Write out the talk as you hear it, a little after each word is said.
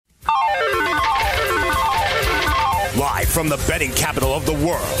from the betting capital of the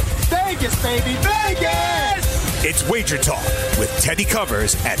world. Vegas, baby, Vegas! It's Wager Talk with Teddy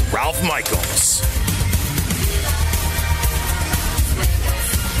Covers and Ralph Michaels.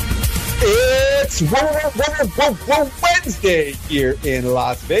 It's Wednesday here in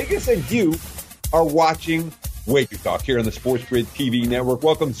Las Vegas, and you are watching Wager Talk here on the Sports Grid TV network.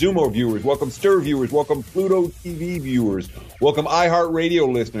 Welcome Zumo viewers, welcome Stir viewers, welcome Pluto TV viewers, welcome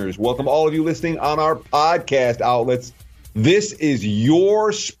iHeartRadio listeners, welcome all of you listening on our podcast outlets. This is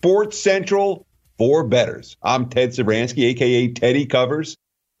your Sports Central for bettors. I'm Ted Sabransky, a.k.a. Teddy Covers,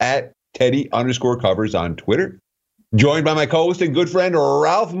 at Teddy_Covers on Twitter. Joined by my co-host and good friend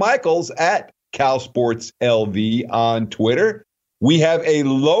Ralph Michaels at CalSportsLV on Twitter. We have a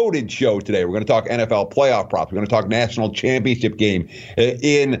loaded show today. We're going to talk NFL playoff props. We're going to talk national championship game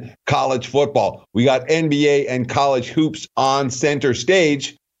in college football. We got NBA and college hoops on center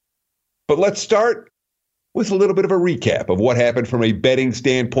stage. But let's start with a little bit of a recap of what happened from a betting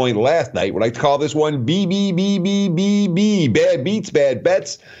standpoint last night. We like to call this one BBBBBB. Bad beats, bad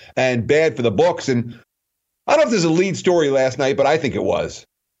bets, and bad for the books. And I don't know if there's a lead story last night, but I think it was.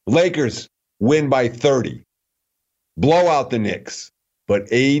 Lakers win by 30. Blow out the Knicks.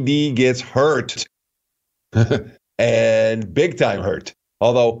 But AD gets hurt. And big time hurt.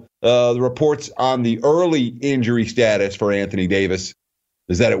 Although the reports on the early injury status for Anthony Davis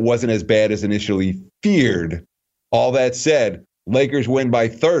is that it wasn't as bad as initially feared. All that said, Lakers win by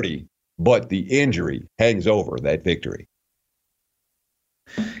 30, but the injury hangs over that victory.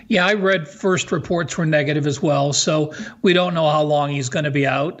 Yeah, I read first reports were negative as well, so we don't know how long he's going to be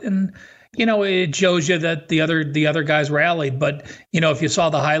out. And, you know, it shows you that the other guys rallied. But, you know, if you saw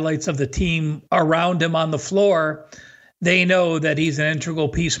the highlights of the team around him on the floor, they know that he's an integral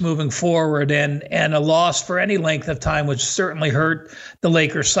piece moving forward, and a loss for any length of time would certainly hurt the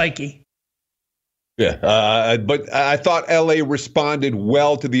Lakers' psyche. Yeah, but I thought LA responded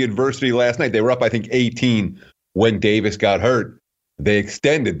well to the adversity last night. They were up, I think, 18 when Davis got hurt. They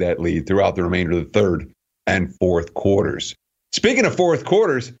extended that lead throughout the remainder of the third and fourth quarters. Speaking of fourth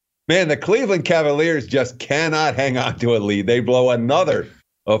quarters, man, the Cleveland Cavaliers just cannot hang on to a lead. They blow another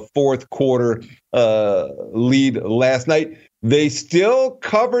fourth quarter lead last night. They still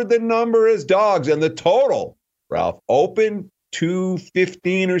covered the number as dogs, and the total, Ralph, opened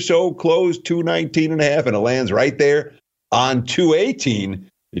 215 or so, closed 219.5, and it lands right there on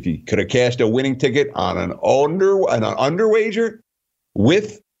 218. If you could have cashed a winning ticket on an under wager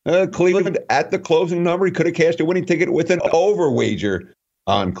with Cleveland at the closing number, he could have cashed a winning ticket with an over wager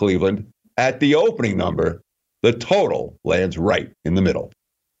on Cleveland at the opening number. The total lands right in the middle.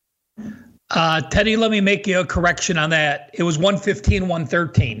 Teddy, let me make you a correction on that. It was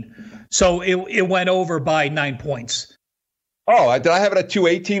 115-113. So it went over by 9 points. Oh, did I have it at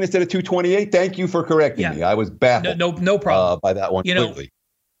 218 instead of 228? Thank you for correcting me. I was baffled. No problem. By that one, clearly.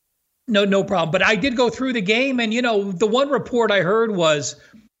 No problem. But I did go through the game, and, you know, the one report I heard was,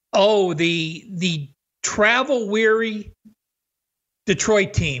 the travel-weary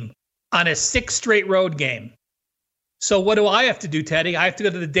Detroit team on a 6th straight road game. So what do I have to do, Teddy? I have to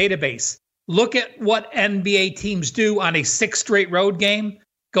go to the database. Look at what NBA teams do on a 6th straight road game.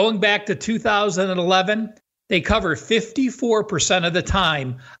 Going back to 2011, they cover 54% of the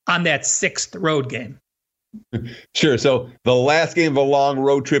time on that 6th road game. Sure. So the last game of a long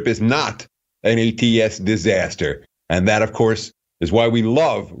road trip is not an ATS disaster. And that, of course, is why we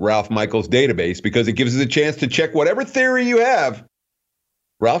love Ralph Michaels' database, because it gives us a chance to check whatever theory you have.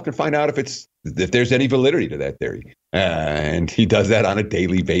 Ralph can find out if there's any validity to that theory. And he does that on a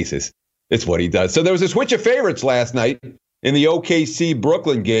daily basis. It's what he does. So there was a switch of favorites last night in the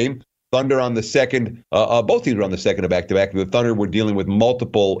OKC-Brooklyn game. Thunder on the second. Both teams were on the second of back-to-back. The Thunder were dealing with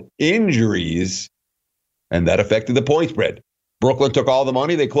multiple injuries, and that affected the point spread. Brooklyn took all the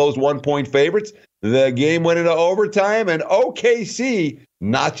money. They closed 1-point favorites. The game went into overtime, and OKC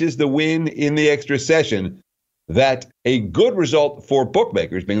notches the win in the extra session. That a good result for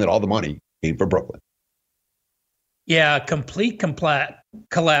bookmakers, being that all the money came for Brooklyn. Yeah, complete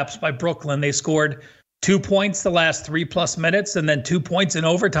collapse by Brooklyn. They scored 2 points the last 3+ minutes, and then 2 points in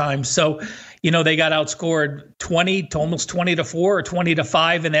overtime. So, you know, they got outscored 20 to almost 20-4 or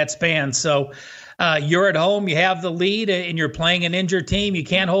 20-5 in that span. So you're at home, you have the lead, and you're playing an injured team. You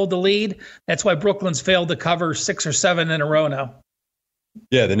can't hold the lead. That's why Brooklyn's failed to cover 6 or 7 in a row now.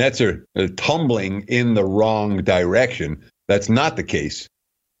 Yeah, the Nets are tumbling in the wrong direction. That's not the case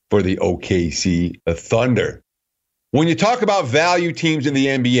for the OKC Thunder. When you talk about value teams in the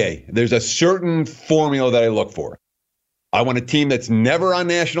NBA, there's a certain formula that I look for. I want a team that's never on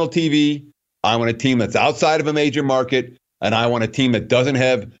national TV. I want a team that's outside of a major market. And I want a team that doesn't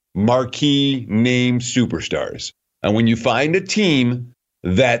have marquee name superstars. And when you find a team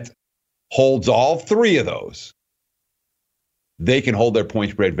that holds all three of those, they can hold their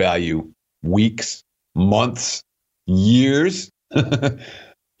point spread value weeks, months, years.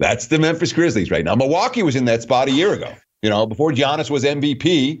 That's the Memphis Grizzlies right now. Milwaukee was in that spot a year ago. Before Giannis was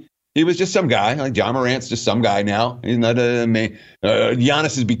MVP, he was just some guy. Like John Morant's just some guy now. He's not a main.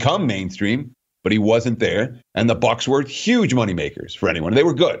 Giannis has become mainstream, but he wasn't there. And the Bucks were huge moneymakers for anyone. They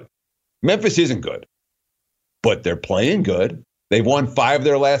were good. Memphis isn't good, but they're playing good. They've won 5 of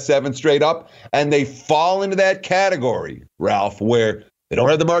their last 7 straight up, and they fall into that category, Ralph, where they don't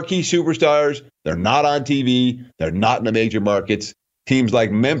have the marquee superstars. They're not on TV. They're not in the major markets. Teams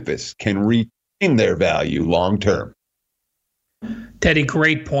like Memphis can retain their value long term. Teddy,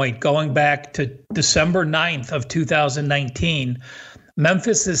 great point. Going back to December 9th of 2019,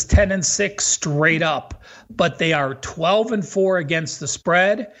 Memphis is 10-6 straight up, but they are 12-4 against the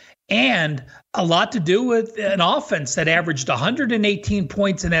spread, and a lot to do with an offense that averaged 118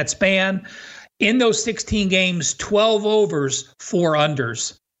 points in that span. In those 16 games, 12 overs, 4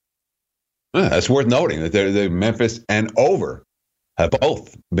 unders. That's worth noting that the Memphis and over have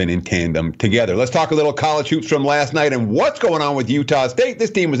both been in tandem together. Let's talk a little college hoops from last night and what's going on with Utah State.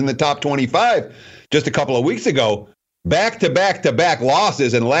 This team was in the top 25 just a couple of weeks ago. Back-to-back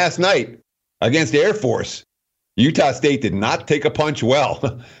losses, and last night against Air Force, Utah State did not take a punch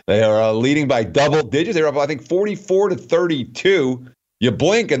well. They are leading by double digits. They're up, I think, 44-32. You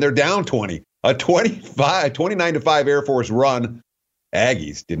blink and they're down 20. A 29-5 Air Force run.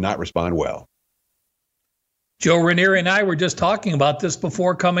 Aggies did not respond well. Joe Ranieri and I were just talking about this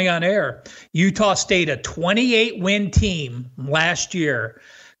before coming on air. Utah State, a 28-win team last year,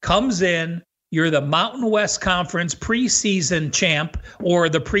 comes in. You're the Mountain West Conference preseason champ or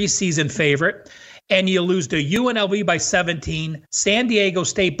the preseason favorite, and you lose to UNLV by 17, San Diego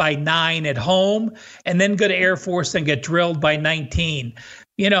State by 9 at home, and then go to Air Force and get drilled by 19.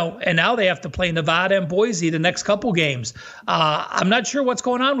 And now they have to play Nevada and Boise the next couple games. I'm not sure what's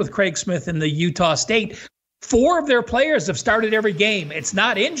going on with Craig Smith and the Utah State. 4 of their players have started every game. It's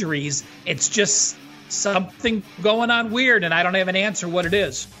not injuries. It's just something going on weird, and I don't have an answer what it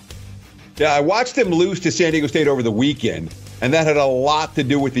is. Yeah, I watched them lose to San Diego State over the weekend, and that had a lot to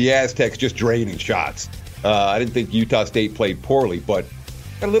do with the Aztecs just draining shots. I didn't think Utah State played poorly, but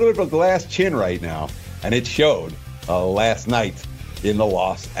got a little bit of a glass chin right now, and it showed last night in the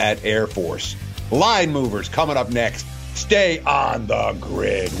loss at Air Force. Line movers coming up next. Stay on the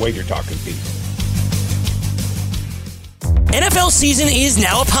grid. Wager Talk continues. NFL season is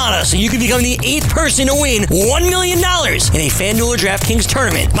now upon us, and you can become the 8th person to win $1 million in a FanDuel or DraftKings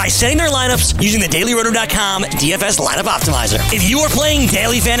tournament by setting their lineups using the DailyRoto.com DFS lineup optimizer. If you are playing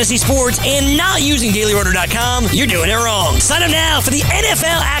daily fantasy sports and not using DailyRoto.com, you're doing it wrong. Sign up now for the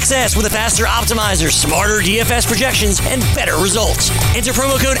NFL access with a faster optimizer, smarter DFS projections, and better results. Enter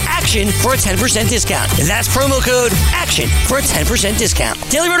promo code ACTION for a 10% discount. That's promo code ACTION for a 10% discount.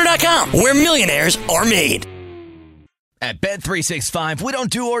 DailyRoto.com, where millionaires are made. At Bet365, we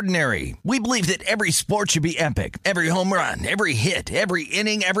don't do ordinary. We believe that every sport should be epic. Every home run, every hit, every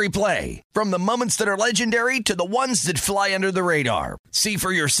inning, every play. From the moments that are legendary to the ones that fly under the radar. See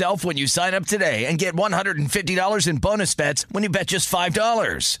for yourself when you sign up today and get $150 in bonus bets when you bet just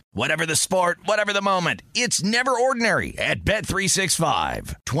 $5. Whatever the sport, whatever the moment, it's never ordinary at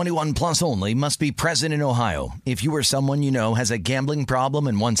Bet365. 21 plus only. Must be present in Ohio. If you or someone you know has a gambling problem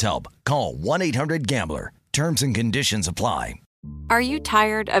and wants help, call 1-800-GAMBLER. Terms and conditions apply. Are you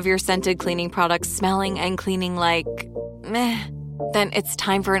tired of your scented cleaning products smelling and cleaning like meh? Then it's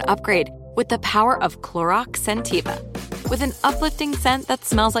time for an upgrade with the power of Clorox Scentiva. With an uplifting scent that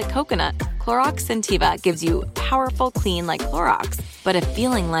smells like coconut, Clorox Scentiva gives you powerful clean like Clorox, but a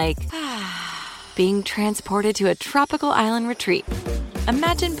feeling like being transported to a tropical island retreat.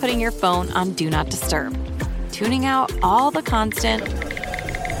 Imagine putting your phone on Do Not Disturb, tuning out all the constant...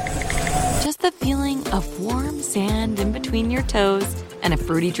 just the feeling of warm sand in between your toes and a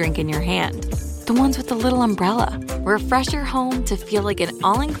fruity drink in your hand. The ones with the little umbrella. Refresh your home to feel like an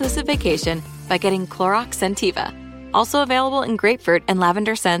all-inclusive vacation by getting Clorox Scentiva. Also available in grapefruit and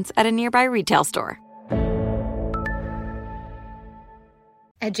lavender scents at a nearby retail store.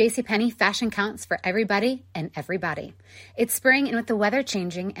 At JCPenney, fashion counts for everybody and everybody. It's spring, and with the weather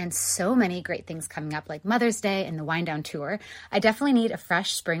changing and so many great things coming up like Mother's Day and the Wind Down Tour, I definitely need a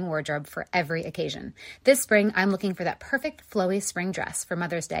fresh spring wardrobe for every occasion. This spring, I'm looking for that perfect flowy spring dress for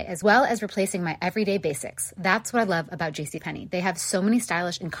Mother's Day, as well as replacing my everyday basics. That's what I love about JCPenney. They have so many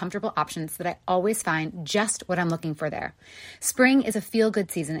stylish and comfortable options that I always find just what I'm looking for there. Spring is a feel-good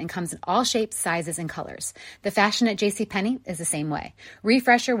season and comes in all shapes, sizes, and colors. The fashion at JCPenney is the same way. Refresh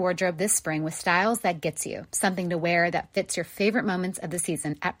Refresh your wardrobe this spring with styles that gets you. Something to wear that fits your favorite moments of the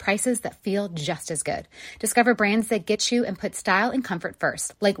season at prices that feel just as good. Discover brands that get you and put style and comfort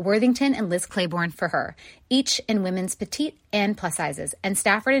first, like Worthington and Liz Claiborne for her, each in women's petite and plus sizes, and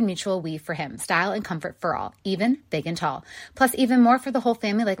Stafford and Mutual Weave for him, style and comfort for all, even big and tall. Plus even more for the whole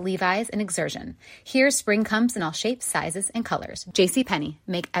family like Levi's and Exertion. Here, spring comes in all shapes, sizes, and colors. JCPenney,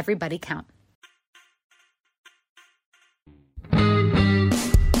 make everybody count.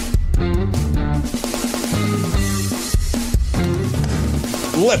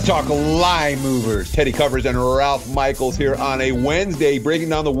 Let's talk line movers. Teddy Covers and Ralph Michaels here on a Wednesday, breaking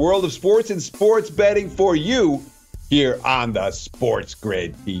down the world of sports and sports betting for you here on the Sports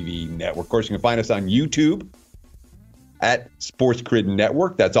Grid TV network. Of course, you can find us on YouTube at Sports Grid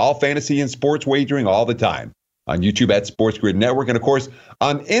Network. That's all fantasy and sports wagering all the time. On YouTube at Sports Grid Network. And, of course,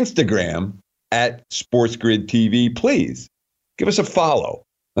 on Instagram at Sports Grid TV. Please give us a follow.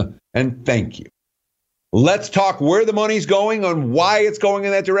 And thank you. Let's talk where the money's going, on why it's going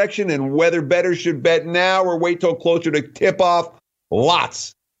in that direction, and whether bettors should bet now or wait till closer to tip-off.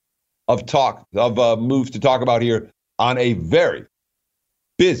 Lots of moves to talk about here on a very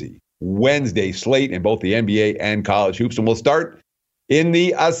busy Wednesday slate in both the NBA and college hoops. And we'll start in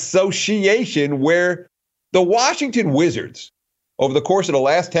the association, where the Washington Wizards, over the course of the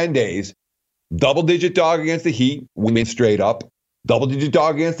last 10 days, double-digit dog against the Heat, win straight up. Double-digit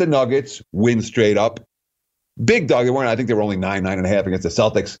dog against the Nuggets, win straight up. Big dog, I think they were only 9.5 against the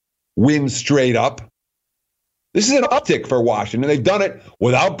Celtics, win straight up. This is an uptick for Washington. They've done it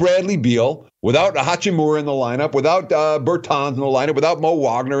without Bradley Beal, without Hachimura in the lineup, without Bertans in the lineup, without Mo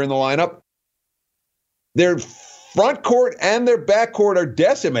Wagner in the lineup. Their front court and their back court are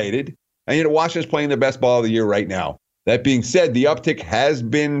decimated, and Washington's playing the best ball of the year right now. That being said, the uptick has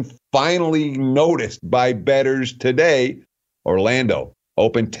been finally noticed by bettors today. Orlando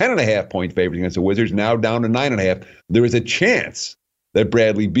opened 10.5-point favorites against the Wizards, now down to 9.5. There is a chance that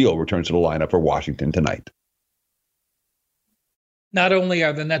Bradley Beal returns to the lineup for Washington tonight. Not only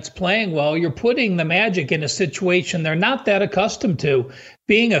are the Nets playing well, you're putting the Magic in a situation they're not that accustomed to,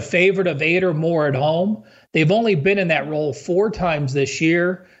 being a favorite of 8 or more at home. They've only been in that role 4 times this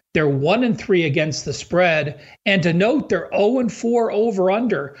year. They're 1-3 against the spread. And to note, they're 0-4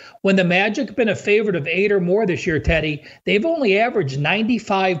 over-under. When the Magic have been a favorite of 8 or more this year, Teddy, they've only averaged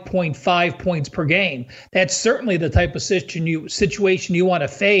 95.5 points per game. That's certainly the type of situation you want to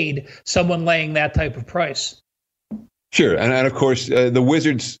fade someone laying that type of price. Sure. And of course, the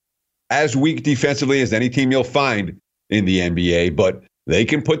Wizards, as weak defensively as any team you'll find in the NBA, but they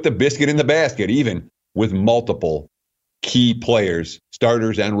can put the biscuit in the basket, even with multiple key players,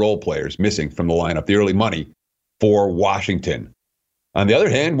 starters and role players missing from the lineup, the early money for Washington. On the other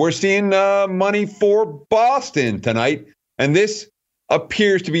hand, we're seeing money for Boston tonight, and this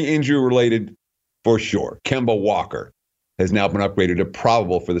appears to be injury-related for sure. Kemba Walker has now been upgraded to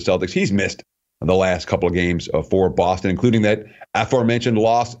probable for the Celtics. He's missed the last couple of games for Boston, including that aforementioned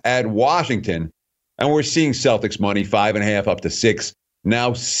loss at Washington. And we're seeing Celtics money 5.5 up to 6,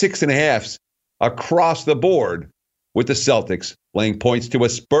 now 6.5 across the board, with the Celtics laying points to a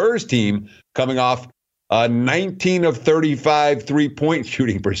Spurs team coming off a 19 of 35 three-point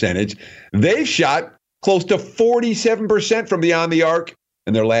shooting percentage. They've shot close to 47% from beyond the arc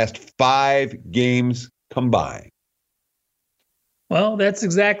in their last 5 games combined. Well, that's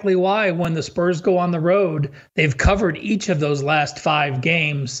exactly why when the Spurs go on the road, they've covered each of those last 5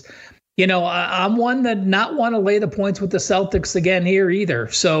 games. I'm one that not want to lay the points with the Celtics again here either.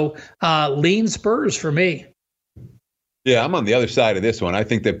 So lean Spurs for me. Yeah, I'm on the other side of this one. I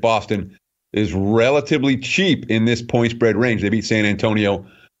think that Boston is relatively cheap in this point spread range. They beat San Antonio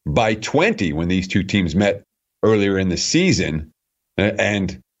by 20 when these two teams met earlier in the season.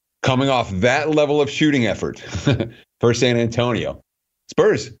 And coming off that level of shooting effort for San Antonio,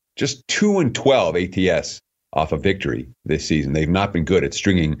 Spurs just 2-12 ATS off a victory this season. They've not been good at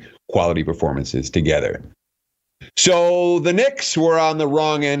stringing quality performances together. So the Knicks were on the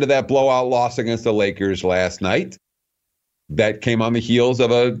wrong end of that blowout loss against the Lakers last night. That came on the heels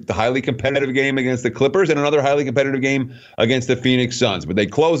of a highly competitive game against the Clippers and another highly competitive game against the Phoenix Suns. But they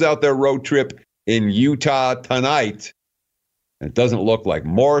close out their road trip in Utah tonight. It doesn't look like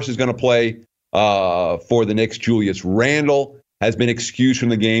Morris is going to play for the Knicks. Julius Randle has been excused from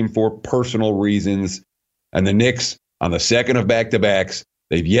the game for personal reasons. And the Knicks, on the second of back-to-backs,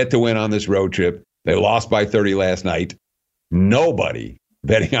 they've yet to win on this road trip. They lost by 30 last night. Nobody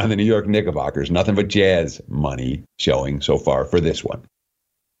betting on the New York Knickerbockers. Nothing but Jazz money showing so far for this one.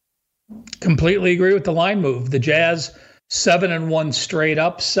 Completely agree with the line move. The Jazz 7-1 straight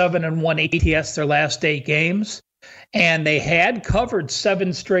up, 7-1 ATS their last 8 games. And they had covered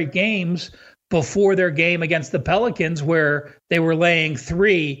 7 straight games before their game against the Pelicans, where they were laying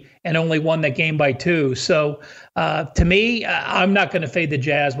 3 and only won that game by 2. So to me, I'm not going to fade the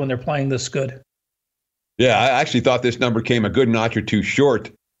Jazz when they're playing this good. Yeah, I actually thought this number came a good notch or two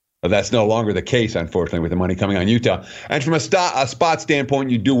short. That's no longer the case, unfortunately, with the money coming on Utah. And from a spot standpoint,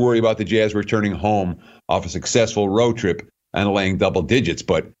 you do worry about the Jazz returning home off a successful road trip and laying double digits.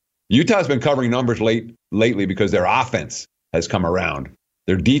 But Utah's been covering numbers lately because their offense has come around.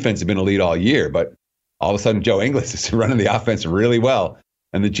 Their defense has been elite all year, but all of a sudden Joe Ingles is running the offense really well,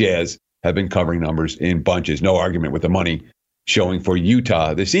 and the Jazz have been covering numbers in bunches. No argument with the money showing for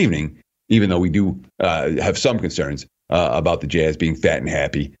Utah this evening, even though we do have some concerns about the Jazz being fat and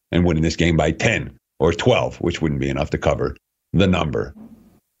happy and winning this game by 10 or 12, which wouldn't be enough to cover the number.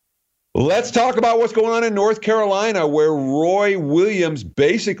 Let's talk about what's going on in North Carolina, where Roy Williams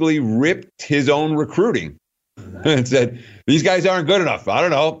basically ripped his own recruiting and said, these guys aren't good enough. I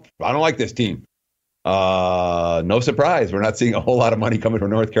don't know. I don't like this team. No surprise. We're not seeing a whole lot of money coming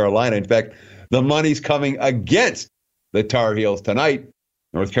from North Carolina. In fact, the money's coming against the Tar Heels tonight.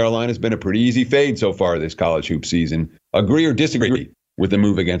 North Carolina's been a pretty easy fade so far this college hoop season. Agree or disagree with the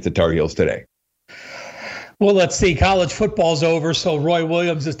move against the Tar Heels today? Well, let's see. College football's over, so Roy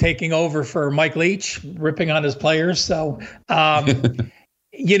Williams is taking over for Mike Leach, ripping on his players. So,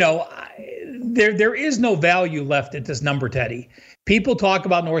 there is no value left at this number, Teddy. People talk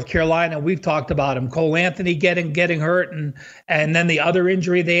about North Carolina. We've talked about him. Cole Anthony getting hurt, and then the other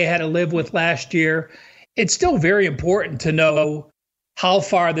injury they had to live with last year. It's still very important to know how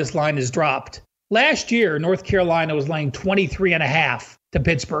far this line has dropped. Last year, North Carolina was laying 23.5 to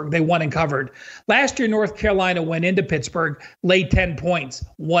Pittsburgh. They won and covered. Last year, North Carolina went into Pittsburgh, laid 10 points,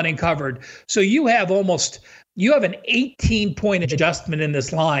 won and covered. So you have an 18-point adjustment in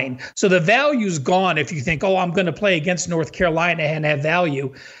this line. So the value's gone if you think, I'm going to play against North Carolina and have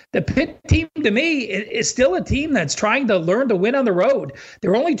value. The Pitt team, to me, is still a team that's trying to learn to win on the road.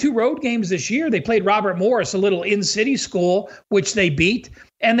 There are only 2 road games this year. They played Robert Morris, a little in-city school, which they beat,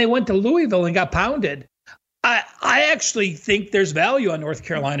 and they went to Louisville and got pounded. I actually think there's value on North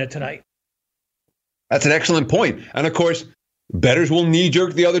Carolina tonight. That's an excellent point. And, of course, bettors will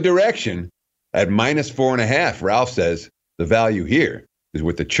knee-jerk the other direction. At -4.5, Ralph says the value here is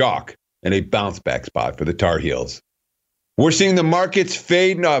with the chalk and a bounce-back spot for the Tar Heels. We're seeing the markets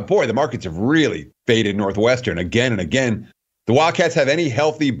fade. No, boy, the markets have really faded Northwestern again and again. The Wildcats have any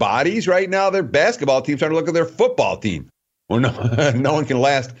healthy bodies right now? Their basketball team's trying to look at their football team. Well, no one can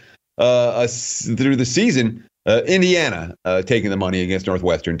last through the season. Indiana taking the money against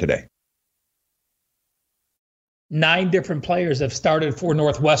Northwestern today. 9 different players have started for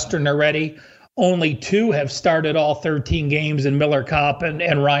Northwestern already. Only 2 have started all 13 games in Miller Kopp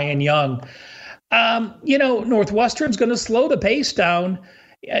and Ryan Young. Northwestern's going to slow the pace down.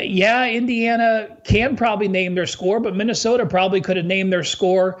 Indiana can probably name their score, but Minnesota probably could have named their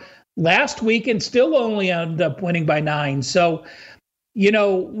score last week and still only ended up winning by 9. So,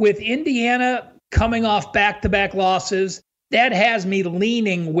 with Indiana coming off back-to-back losses, that has me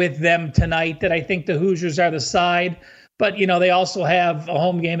leaning with them tonight, that I think the Hoosiers are the side. But, they also have a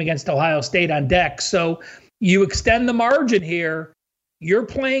home game against Ohio State on deck. So you extend the margin here. You're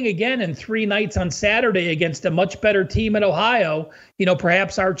playing again in 3 nights on Saturday against a much better team in Ohio.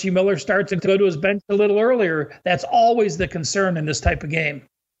 Perhaps Archie Miller starts to go to his bench a little earlier. That's always the concern in this type of game.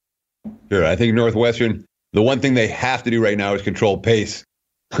 Sure. I think Northwestern, the one thing they have to do right now is control pace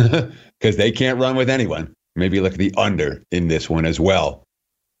because they can't run with anyone. Maybe look at the under in this one as well.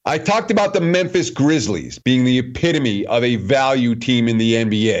 I talked about the Memphis Grizzlies being the epitome of a value team in the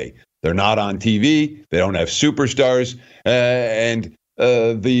NBA. They're not on TV. They don't have superstars. And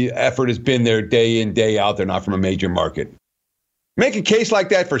the effort has been there day in, day out. They're not from a major market. Make a case like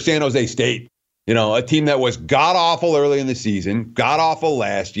that for San Jose State. A team that was god-awful early in the season, god-awful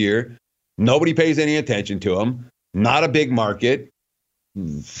last year. Nobody pays any attention to them. Not a big market.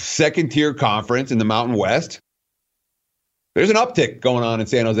 Second-tier conference in the Mountain West. There's an uptick going on in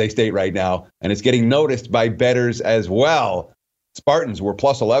San Jose State right now, and it's getting noticed by bettors as well. Spartans were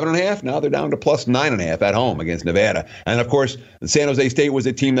plus 11.5. Now they're down to plus 9.5 at home against Nevada. And, of course, San Jose State was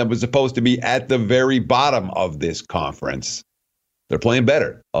a team that was supposed to be at the very bottom of this conference. They're playing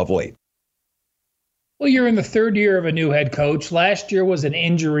better of late. Well, you're in the 3rd year of a new head coach. Last year was an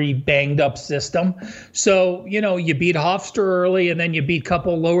injury banged-up system. So, you beat Hofstra early, and then you beat a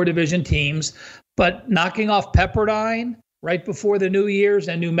couple lower division teams. But knocking off Pepperdine right before the New Year's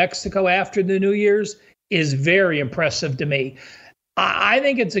and New Mexico after the New Year's is very impressive to me. I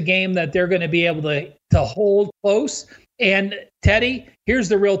think it's a game that they're going to be able to hold close. And, Teddy, here's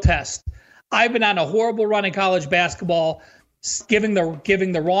the real test. I've been on a horrible run in college basketball, giving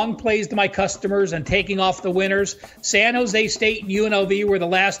the wrong plays to my customers and taking off the winners. San Jose State and UNLV were the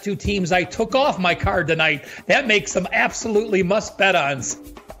last two teams I took off my card tonight. That makes them absolutely must bet-ons.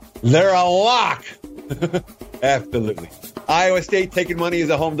 They're a lock. Absolutely. Iowa State taking money as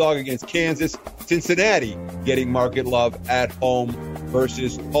a home dog against Kansas. Cincinnati getting market love at home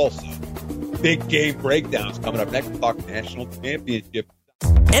versus Tulsa. Big game breakdowns coming up next. Talk national championship.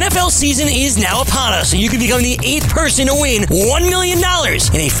 NFL season is now upon us, and you can become the 8th person to win $1 million in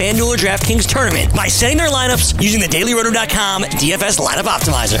a FanDuel or DraftKings tournament by setting their lineups using the DailyRoto.com DFS lineup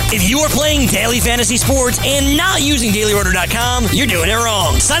optimizer. If you are playing daily fantasy sports and not using DailyRoto.com, you're doing it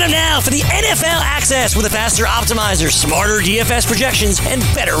wrong. Sign up now for the NFL access with a faster optimizer, smarter DFS projections, and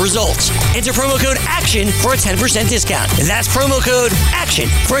better results. Enter promo code ACTION for a 10% discount. That's promo code ACTION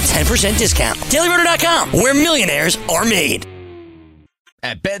for a 10% discount. DailyRoto.com, where millionaires are made.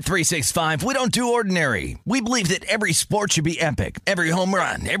 At Bet365, we don't do ordinary. We believe that every sport should be epic. Every home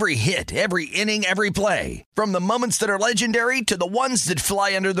run, every hit, every inning, every play. From the moments that are legendary to the ones that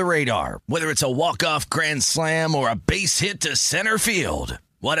fly under the radar. Whether it's a walk-off grand slam or a base hit to center field.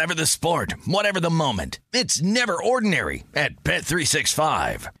 Whatever the sport, whatever the moment. It's never ordinary at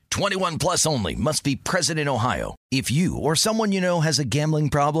Bet365. 21 plus only. Must be present in Ohio. If you or someone you know has a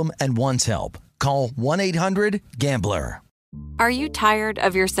gambling problem and wants help, call 1-800-GAMBLER. Are you tired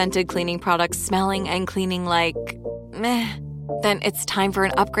of your scented cleaning products smelling and cleaning like meh? Then it's time for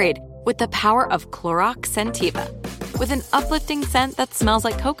an upgrade with the power of Clorox Scentiva. With an uplifting scent that smells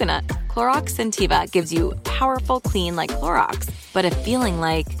like coconut, Clorox Scentiva gives you powerful clean like Clorox, but a feeling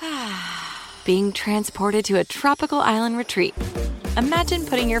like being transported to a tropical island retreat. Imagine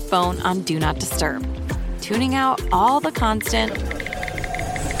putting your phone on Do Not Disturb, tuning out all the constant,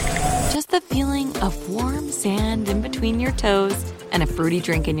 just the feeling of warm sand in between your toes and a fruity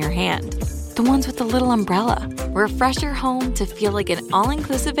drink in your hand. The ones with the little umbrella. Refresh your home to feel like an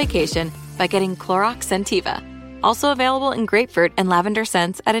all-inclusive vacation by getting Clorox Scentiva. Also available in grapefruit and lavender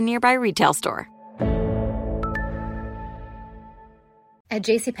scents at a nearby retail store. At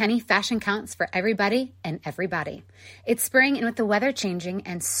JCPenney, fashion counts for everybody and everybody. It's spring, and with the weather changing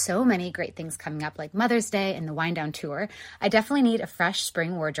and so many great things coming up like Mother's Day and the Wind Down Tour, I definitely need a fresh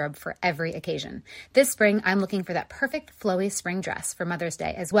spring wardrobe for every occasion. This spring, I'm looking for that perfect flowy spring dress for Mother's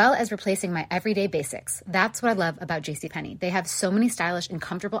Day, as well as replacing my everyday basics. That's what I love about JCPenney. They have so many stylish and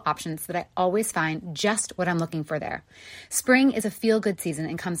comfortable options that I always find just what I'm looking for there. Spring is a feel-good season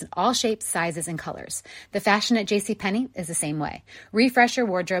and comes in all shapes, sizes, and colors. The fashion at JCPenney is the same way. Refresh your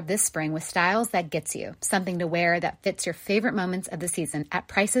wardrobe this spring with styles that gets you, something to wear that fits your favorite moments of the season at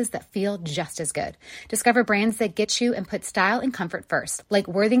prices that feel just as good. Discover brands that get you and put style and comfort first, like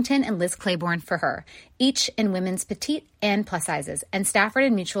Worthington and Liz Claiborne for her, each in women's petite and plus sizes, and Stafford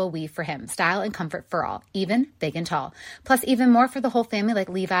and Mutual Weave for him, style and comfort for all, even big and tall. Plus even more for the whole family like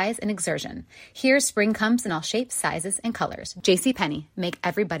Levi's and Exertion. Here, spring comes in all shapes, sizes, and colors. JCPenney, make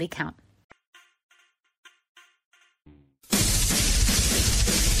everybody count.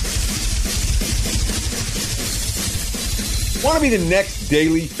 Want to be the next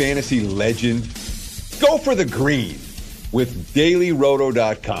daily fantasy legend? Go for the green with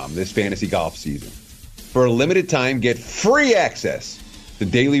DailyRoto.com this fantasy golf season. For a limited time, get free access to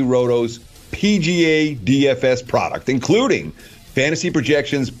Daily Roto's PGA DFS product, including fantasy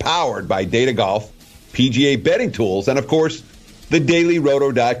projections powered by Data Golf, PGA betting tools, and of course, the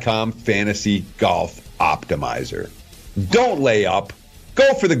DailyRoto.com Fantasy Golf Optimizer. Don't lay up.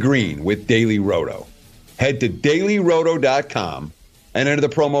 Go for the green with Daily Roto. Head to DailyRoto.com and enter the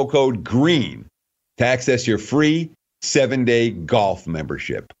promo code GREEN to access your free 7-day golf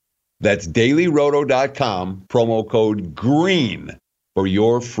membership. That's DailyRoto.com, promo code GREEN for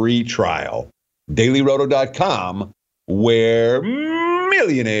your free trial. DailyRoto.com, where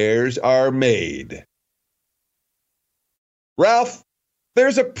millionaires are made. Ralph,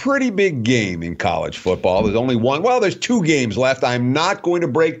 there's a pretty big game in college football. There's only one. Well, there's two games left. I'm not going to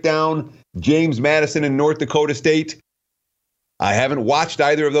break down James Madison and North Dakota State. I haven't watched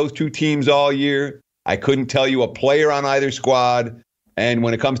either of those two teams all year. I couldn't tell you a player on either squad. And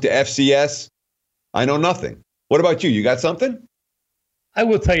when it comes to FCS, I know nothing. What about you? You got something? I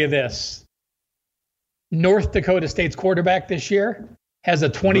will tell you this. North Dakota State's quarterback this year has a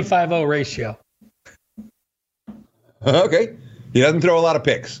 25-0 ratio. Okay. He doesn't throw a lot of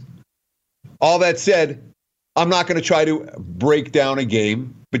picks. All that said, I'm not going to try to break down a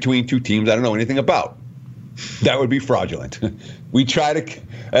game between two teams I don't know anything about. That would be fraudulent. We try to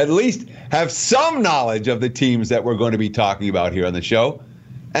at least have some knowledge of the teams that we're going to be talking about here on the show.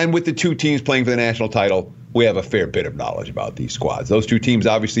 And with the two teams playing for the national title, we have a fair bit of knowledge about these squads. Those two teams,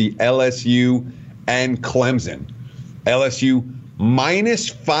 obviously, LSU and Clemson. LSU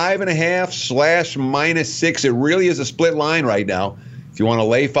 -5.5/ -6. It really is a split line right now. If you want to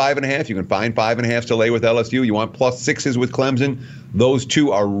lay 5.5, you can find 5.5 to lay with LSU. You want +6s with Clemson. Those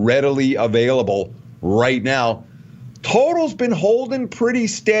two are readily available right now. Total's been holding pretty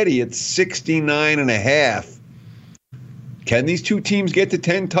steady at 69.5. Can these two teams get to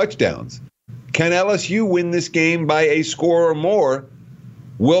 10 touchdowns? Can LSU win this game by a score or more?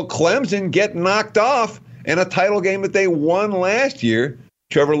 Will Clemson get knocked off in a title game that they won last year?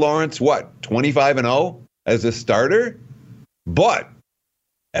 Trevor Lawrence, 25-0 as a starter? But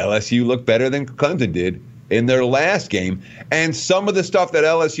LSU looked better than Clemson did in their last game. And some of the stuff that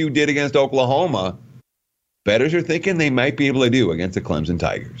LSU did against Oklahoma, bettors are thinking they might be able to do against the Clemson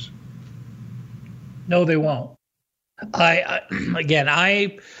Tigers. No, they won't. I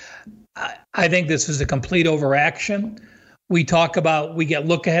think this is a complete overaction. We get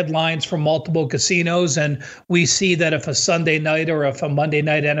look-ahead lines from multiple casinos, and we see that if a Sunday night or if a Monday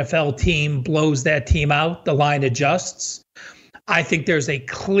night NFL team blows that team out, the line adjusts. I think there's a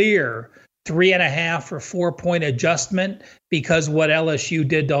clear 3.5 or 4 point adjustment because what LSU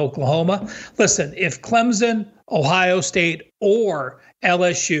did to Oklahoma. Listen, if Clemson, Ohio State, or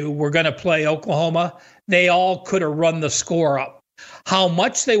LSU were going to play Oklahoma, they all could have run the score up. How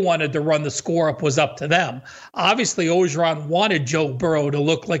much they wanted to run the score up was up to them. Obviously, Orgeron wanted Joe Burrow to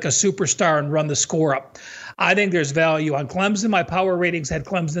look like a superstar and run the score up. I think there's value on Clemson. My power ratings had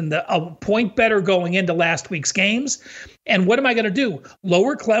Clemson a point better going into last week's games. And what am I going to do?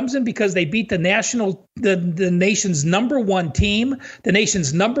 Lower Clemson because they beat the nation's number one team, the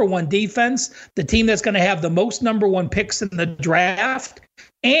nation's number one defense, the team that's going to have the most number one picks in the draft,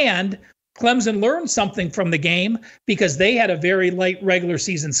 and Clemson learned something from the game because they had a very light regular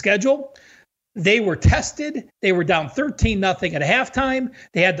season schedule. They were tested. They were down 13-0 at halftime.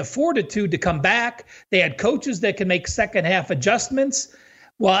 They had the fortitude to come back. They had coaches that can make second half adjustments,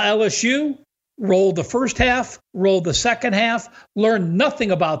 while LSU rolled the first half, rolled the second half, learned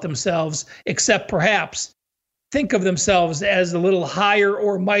nothing about themselves except perhaps think of themselves as a little higher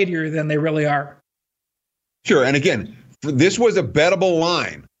or mightier than they really are. Sure. And again, this was a bettable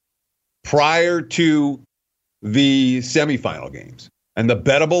line prior to the semifinal games. And the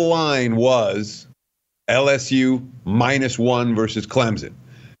bettable line was LSU -1 versus Clemson.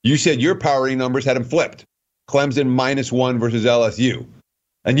 You said your power numbers had them flipped. Clemson -1 versus LSU.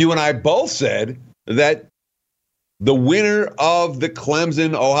 And you and I both said that the winner of the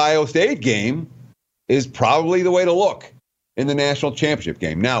Clemson-Ohio State game is probably the way to look in the national championship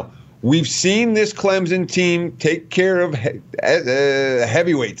game. Now, we've seen this Clemson team take care of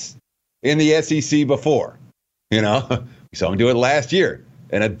heavyweights in the SEC before. You know, we saw them do it last year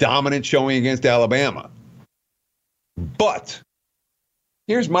in a dominant showing against Alabama. But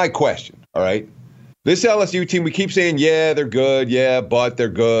here's my question, all right? This LSU team, we keep saying, yeah, they're good, yeah, but they're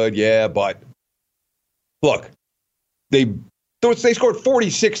good, yeah, but. Look, they scored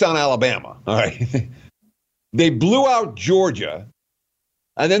 46 on Alabama, all right? They blew out Georgia,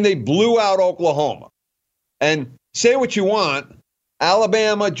 and then they blew out Oklahoma. And say what you want,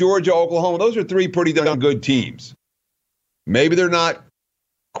 Alabama, Georgia, Oklahoma, those are three pretty darn good teams. Maybe they're not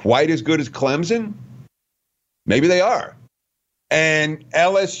quite as good as Clemson. Maybe they are. And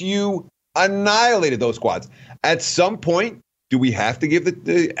LSU annihilated those squads. At some point, do we have to give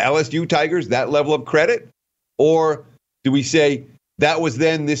the LSU Tigers that level of credit? Or do we say that was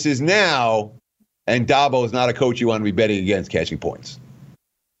then, this is now, and Dabo is not a coach you want to be betting against catching points?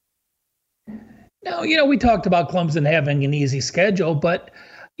 No, we talked about Clemson having an easy schedule, but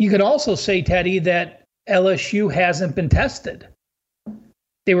you could also say, Teddy, that LSU hasn't been tested.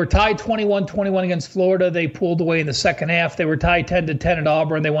 They were tied 21-21 against Florida. They pulled away in the second half. They were tied 10-10 at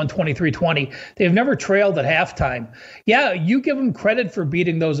Auburn. They won 23-20. They've never trailed at halftime. Yeah, you give them credit for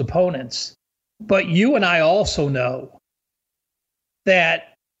beating those opponents. But you and I also know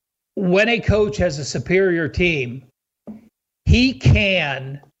that when a coach has a superior team, he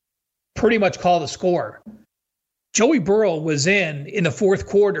can pretty much call the score. Joey Burrow was in the fourth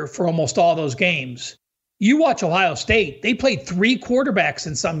quarter for almost all those games. You watch Ohio State, they played 3 quarterbacks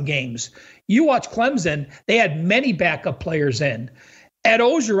in some games. You watch Clemson, they had many backup players in. Ed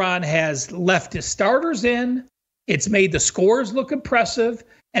Orgeron has left his starters in. It's made the scores look impressive,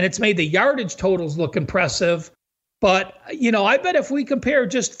 and it's made the yardage totals look impressive. But, I bet if we compare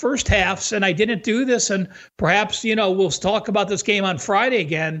just first halves, and I didn't do this, and perhaps, we'll talk about this game on Friday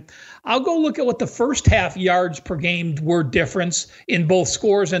again, I'll go look at what the first half yards per game were difference in both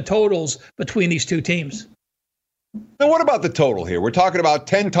scores and totals between these two teams. Now, what about the total here? We're talking about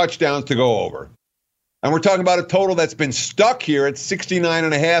 10 touchdowns to go over. And we're talking about a total that's been stuck here at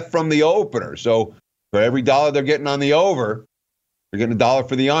 69.5 from the opener. So for every dollar they're getting on the over, they're getting $1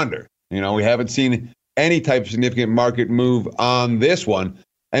 for the under. You know, we haven't seen any type of significant market move on this one.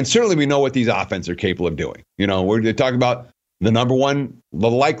 And certainly we know what these offenses are capable of doing. You know, we're talking about the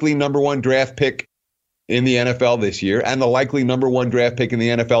likely number one draft pick in the NFL this year and the likely number one draft pick in the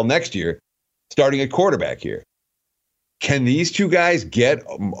NFL next year, starting at quarterback here. Can these two guys get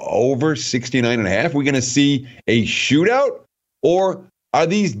over 69.5? Are we going to see a shootout? Or are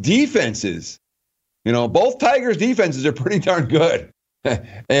these defenses, you know, both Tigers' defenses are pretty darn good.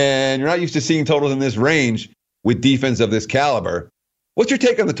 And you're not used to seeing totals in this range with defense of this caliber. What's your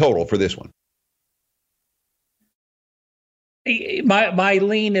take on the total for this one? My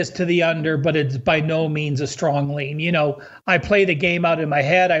lean is to the under, but it's by no means a strong lean. You know, I play the game out in my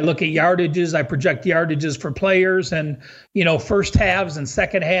head. I look at yardages. I project yardages for players and, you know, first halves and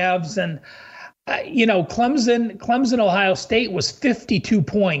second halves. And, you know, Clemson, Ohio State was 52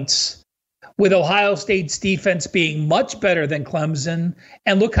 points with Ohio State's defense being much better than Clemson.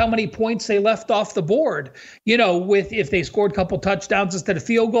 And look how many points they left off the board. You know, if they scored a couple touchdowns instead of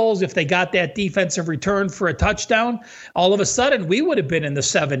field goals, if they got that defensive return for a touchdown, all of a sudden we would have been in the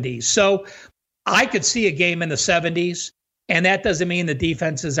 70s. So I could see a game in the 70s, and that doesn't mean the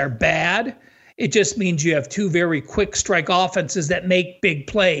defenses are bad. It just means you have two very quick strike offenses that make big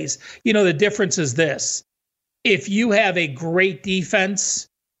plays. You know, the difference is this. If you have a great defense,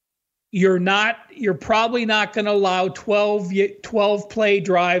 you're probably not going to allow 12 play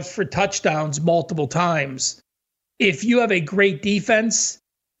drives for touchdowns multiple times. If you have a great defense,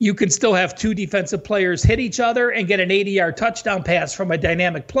 you can still have two defensive players hit each other and get an 80-yard touchdown pass from a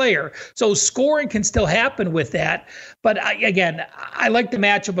dynamic player. So scoring can still happen with that. But I like the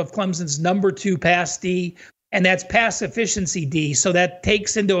matchup of Clemson's number 2 pass D, and that's pass efficiency D. So that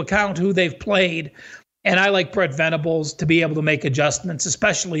takes into account who they've played. And I like Brent Venables to be able to make adjustments,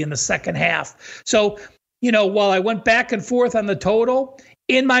 especially in the second half. So, you know, while I went back and forth on the total,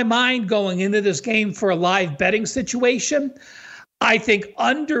 in my mind going into this game for a live betting situation, I think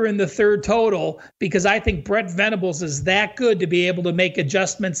under in the third total, because I think Brent Venables is that good to be able to make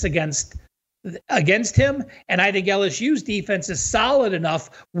adjustments against him. And I think LSU's defense is solid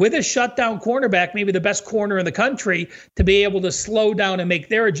enough with a shutdown cornerback, maybe the best corner in the country, to be able to slow down and make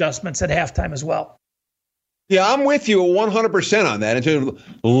their adjustments at halftime as well. Yeah, I'm with you 100% on that in terms of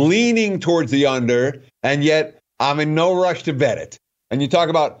leaning towards the under, and yet I'm in no rush to bet it. And you talk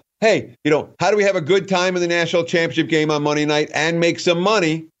about, hey, you know, how do we have a good time in the national championship game on Monday night and make some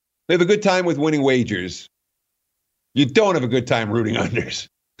money? We have a good time with winning wagers. You don't have a good time rooting unders.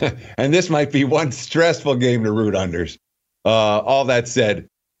 And this might be one stressful game to root unders. All that said, if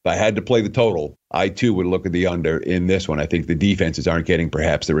I had to play the total, I too would look at the under in this one. I think the defenses aren't getting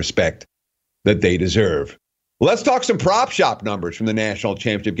perhaps the respect that they deserve. Let's talk some prop shop numbers from the national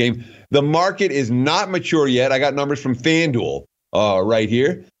championship game. The market is not mature yet. I got numbers from FanDuel right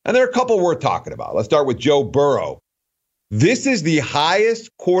here, and there are a couple worth talking about. Let's start with Joe Burrow. This is the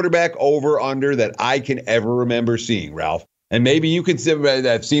highest quarterback over-under that I can ever remember seeing, Ralph. And maybe you can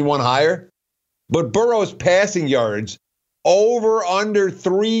have seen one higher. But Burrow's passing yards over-under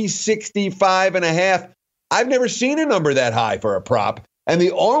 365.5. I've never seen a number that high for a prop. And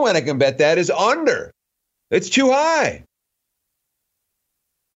the only one I can bet that is under. It's too high.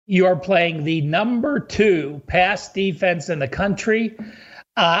 You are playing the number 2 pass defense in the country.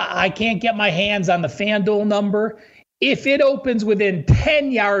 I can't get my hands on the FanDuel number. If it opens within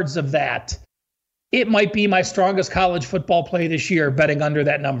 10 yards of that, it might be my strongest college football play this year, betting under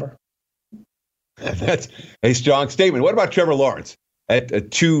that number. That's a strong statement. What about Trevor Lawrence at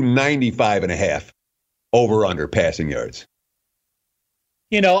 295.5 over under passing yards?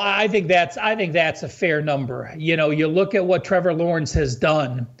 You know, I think that's a fair number. You know, you look at what Trevor Lawrence has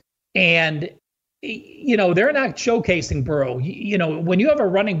done, and you know, they're not showcasing Burrow. You know, when you have a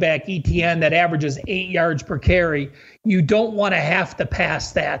running back, ETN, that averages 8 yards per carry, you don't want to have to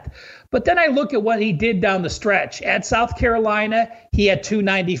pass that. But then I look at what he did down the stretch. At South Carolina, he had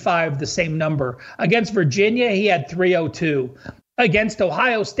 295, the same number. Against Virginia, he had 302. Against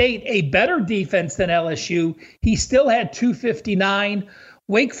Ohio State, a better defense than LSU, he still had 259.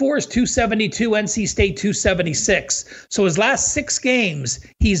 Wake Forest 272, NC State 276. So his last 6 games,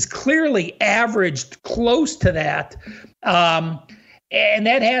 he's clearly averaged close to that. And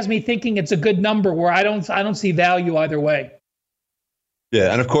that has me thinking it's a good number where I don't see value either way.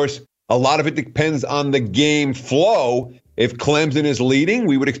 Yeah, and of course, a lot of it depends on the game flow. If Clemson is leading,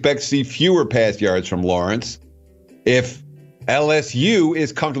 we would expect to see fewer pass yards from Lawrence. If LSU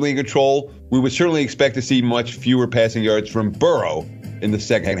is comfortably in control, we would certainly expect to see much fewer passing yards from Burrow in the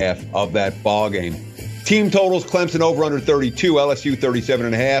second half of that ball game. Team totals, Clemson over under 32, LSU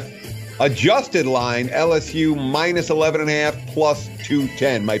 37.5. Adjusted line, LSU minus 11.5 plus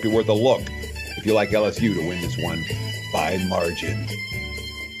 210. Might be worth a look if you like LSU to win this one by margin.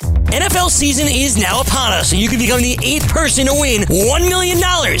 NFL season is now upon us, and you can become the 8th person to win $1 million in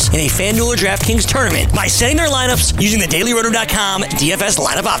a FanDuel or DraftKings tournament by setting their lineups using the DailyRoto.com DFS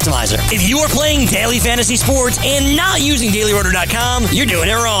lineup optimizer. If you are playing daily fantasy sports and not using DailyRoto.com, you're doing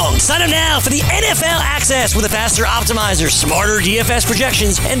it wrong. Sign up now for the NFL access with a faster optimizer, smarter DFS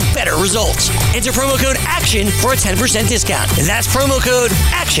projections, and better results. Enter promo code ACTION for a 10% discount. That's promo code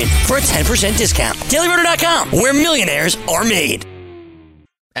ACTION for a 10% discount. DailyRoto.com, where millionaires are made.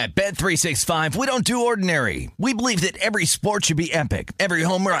 At Bet365, we don't do ordinary. We believe that every sport should be epic. Every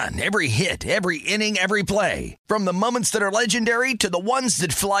home run, every hit, every inning, every play. From the moments that are legendary to the ones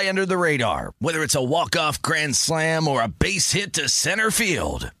that fly under the radar. Whether it's a walk-off grand slam or a base hit to center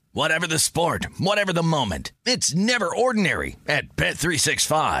field. Whatever the sport, whatever the moment. It's never ordinary at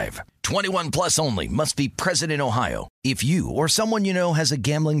Bet365. 21 plus only. Must be present in Ohio. If you or someone you know has a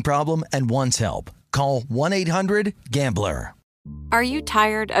gambling problem and wants help, call 1-800-GAMBLER. Are you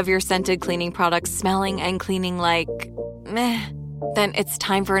tired of your scented cleaning products smelling and cleaning like meh? Then it's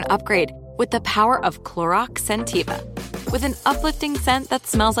time for an upgrade with the power of Clorox Scentiva. With an uplifting scent that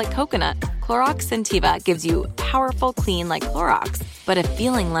smells like coconut, Clorox Scentiva gives you powerful clean like Clorox, but a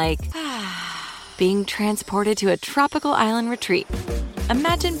feeling like being transported to a tropical island retreat.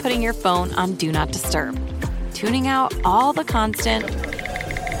 Imagine putting your phone on Do Not Disturb, tuning out all the constant,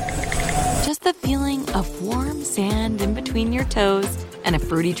 just the feeling of warm sand in between your toes and a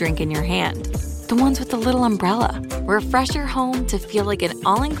fruity drink in your hand. The ones with the little umbrella. Refresh your home to feel like an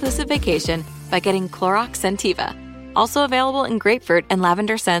all-inclusive vacation by getting Clorox Scentiva. Also available in grapefruit and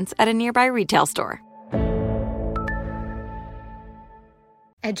lavender scents at a nearby retail store.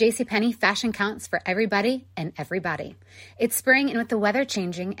 At JCPenney, fashion counts for everybody and everybody. It's spring, and with the weather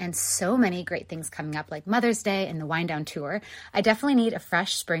changing and so many great things coming up like Mother's Day and the Wind Down Tour, I definitely need a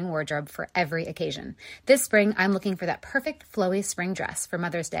fresh spring wardrobe for every occasion. This spring, I'm looking for that perfect flowy spring dress for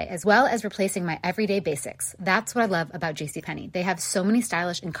Mother's Day, as well as replacing my everyday basics. That's what I love about JCPenney. They have so many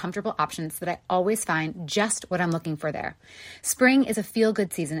stylish and comfortable options that I always find just what I'm looking for there. Spring is a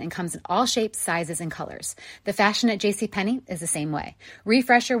feel-good season and comes in all shapes, sizes, and colors. The fashion at JCPenney is the same way.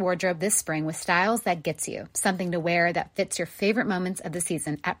 Refresh your wardrobe this spring with styles that gets you, something to wear that fits your favorite moments of the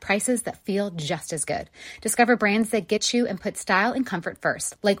season at prices that feel just as good. Discover brands that get you and put style and comfort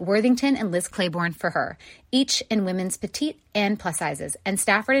first, like Worthington and Liz Claiborne for her, each in women's petite and plus sizes, and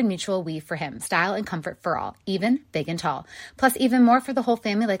Stafford and Mutual Weave for him, style and comfort for all, even big and tall. Plus even more for the whole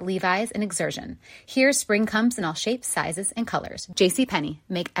family like Levi's and Exertion. Here, spring comes in all shapes, sizes, and colors. JCPenney,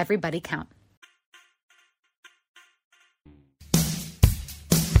 make everybody count.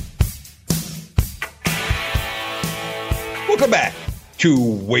 Welcome back to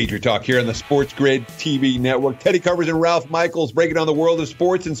Wager Talk here on the Sports Grid TV network. Teddy Covers and Ralph Michaels breaking down the world of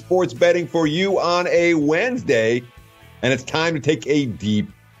sports and sports betting for you on a Wednesday. And it's time to take a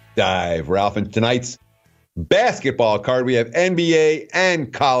deep dive. Ralph, in tonight's basketball card, we have NBA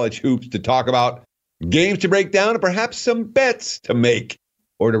and college hoops to talk about, games to break down, and perhaps some bets to make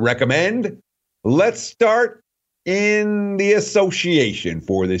or to recommend. Let's start in the association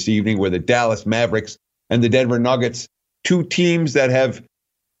for this evening, where the Dallas Mavericks and the Denver Nuggets, two teams that have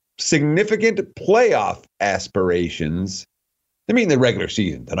significant playoff aspirations. They mean the regular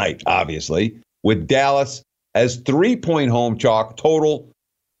season tonight, obviously, with Dallas as 3-point home chalk, total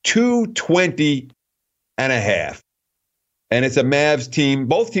 220.5. And it's a Mavs team.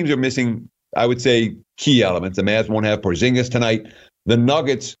 Both teams are missing, I would say, key elements. The Mavs won't have Porzingis tonight. The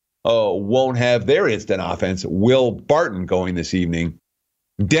Nuggets won't have their instant offense, Will Barton, going this evening.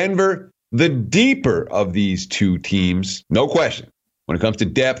 Denver, the deeper of these two teams, no question. When it comes to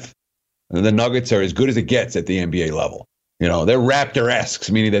depth, the Nuggets are as good as it gets at the NBA level. You know, they're Raptor-esque,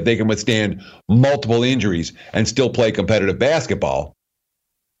 meaning that they can withstand multiple injuries and still play competitive basketball.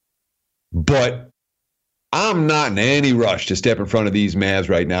 But I'm not in any rush to step in front of these Mavs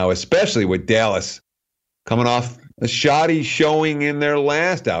right now, especially with Dallas coming off a shoddy showing in their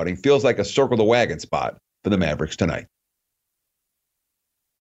last outing. Feels like a circle the wagon spot for the Mavericks tonight.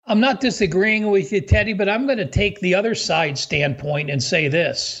 I'm not disagreeing with you, Teddy, but I'm going to take the other side standpoint and say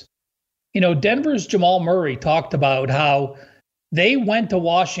this. You know, Denver's Jamal Murray talked about how they went to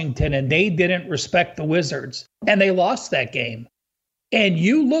Washington and they didn't respect the Wizards, and they lost that game. And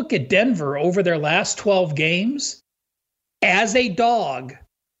you look at Denver over their last 12 games, as a dog,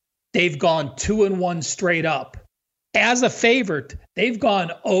 they've gone 2-1 straight up. As a favorite, they've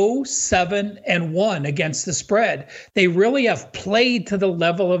gone 0-7-1 against the spread. They really have played to the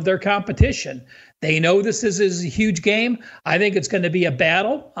level of their competition. They know this is a huge game. I think it's going to be a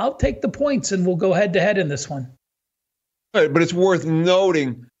battle. I'll take the points, and we'll go head-to-head in this one. Right, but it's worth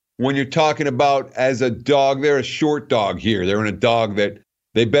noting when you're talking about as a dog, they're a short dog here. They're in a dog that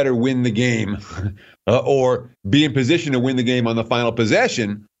they better win the game or be in position to win the game on the final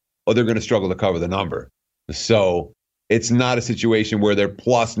possession, or they're going to struggle to cover the number. So it's not a situation where they're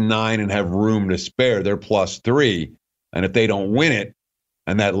 +9 and have room to spare. They're +3. And if they don't win it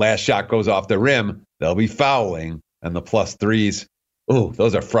and that last shot goes off the rim, they'll be fouling. And the +3s,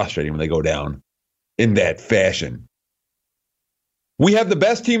 those are frustrating when they go down in that fashion. We have the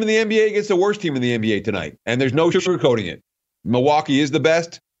best team in the NBA against the worst team in the NBA tonight, and there's no sugarcoating it. Milwaukee is the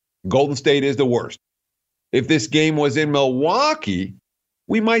best. Golden State is the worst. If this game was in Milwaukee,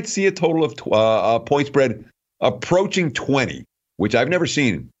 we might see a total of point spread approaching 20, which I've never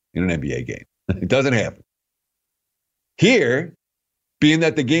seen in an NBA game. It doesn't happen. Here, being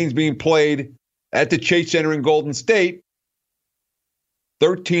that the game's being played at the Chase Center in Golden State,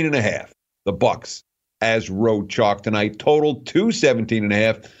 13.5, the Bucks as road chalk tonight. Total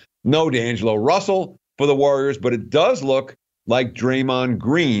 217.5. No D'Angelo Russell for the Warriors, but it does look like Draymond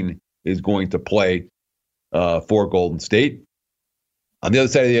Green is going to play for Golden State. On the other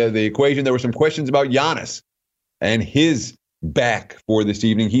side of the equation, there were some questions about Giannis and his back for this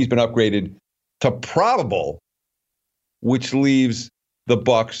evening. He's been upgraded to probable, which leaves the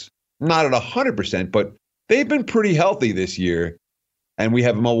Bucks not at 100%, but they've been pretty healthy this year. And we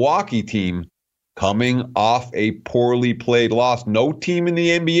have a Milwaukee team coming off a poorly played loss. No team in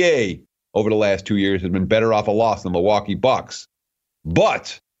the NBA over the last 2 years has been better off a loss than the Milwaukee Bucks.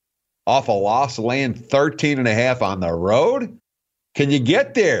 But off a loss, laying 13.5 on the road? Can you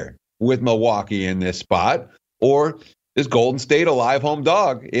get there with Milwaukee in this spot? Or is Golden State a live home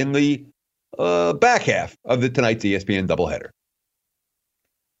dog in the back half of tonight's ESPN doubleheader?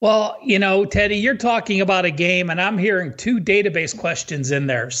 Well, Teddy, you're talking about a game, and I'm hearing 2 database questions in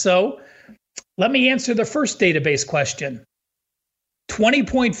there. So let me answer the first database question.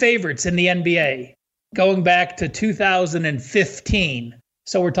 20-point favorites in the NBA going back to 2015.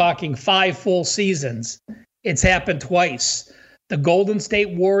 So we're talking 5 full seasons. It's happened twice. The Golden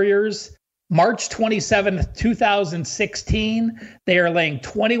State Warriors, March 27th, 2016, they are laying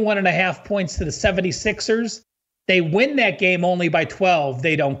 21.5 points to the 76ers. They win that game only by 12.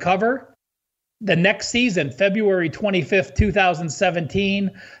 They don't cover. The next season, February 25th, 2017,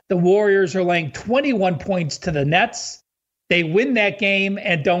 the Warriors are laying 21 points to the Nets. They win that game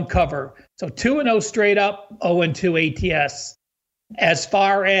and don't cover. So 2-0 straight up, 0-2 ATS. As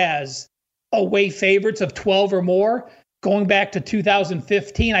far as away favorites of 12 or more, going back to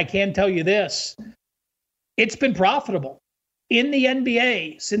 2015, I can tell you this. It's been profitable. In the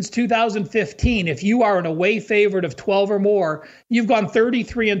NBA since 2015, if you are an away favorite of 12 or more, you've gone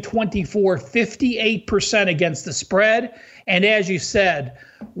 33-24, 58% against the spread. And as you said,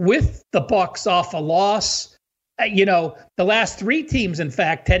 with the Bucks off a loss, the last 3 teams, in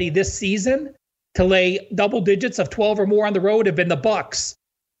fact, Teddy, this season to lay double digits of 12 or more on the road have been the Bucks.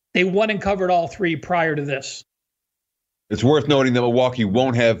 They won and covered all 3 prior to this. It's worth noting that Milwaukee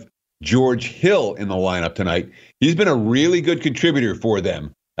won't have George Hill in the lineup tonight. He's been a really good contributor for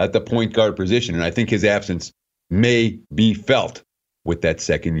them at the point guard position, and I think his absence may be felt with that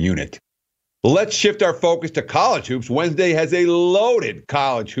second unit. Let's shift our focus to college hoops. Wednesday has a loaded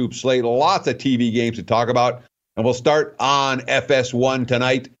college hoop slate, lots of TV games to talk about, and we'll start on FS1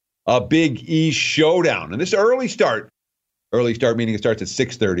 tonight, a Big East showdown. And this early start meaning it starts at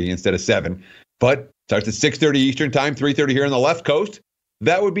 6:30 instead of 7, but starts at 6:30 Eastern time, 3:30 here on the left coast.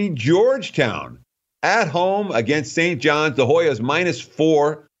 That would be Georgetown at home against St. John's. The Hoyas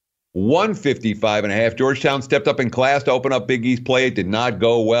 -4, 155.5. Georgetown stepped up in class to open up Big East play. It did not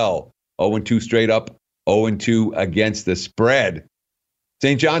go well. 0-2 straight up, 0-2 against the spread.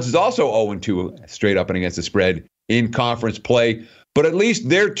 St. John's is also 0-2 straight up and against the spread in conference play. But at least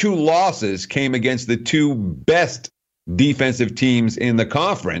their 2 losses came against the 2 best defensive teams in the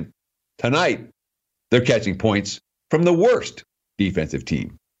conference. Tonight, they're catching points from the worst defensive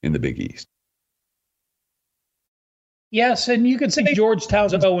team in the Big East. Yes, and you could say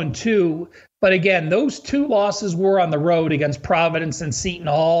Georgetown's 0-2, but again, those 2 losses were on the road against Providence and Seton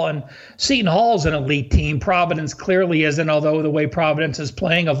Hall, and Seton Hall's an elite team. Providence clearly isn't, although the way Providence is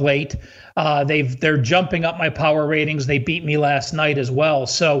playing of late, they're jumping up my power ratings. They beat me last night as well.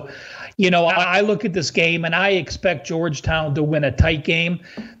 So, I look at this game and I expect Georgetown to win a tight game.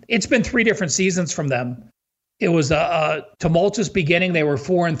 It's been 3 different seasons from them. It was a tumultuous beginning. They were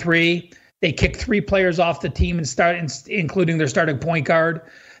 4-3. They kicked 3 players off the team including their starting point guard.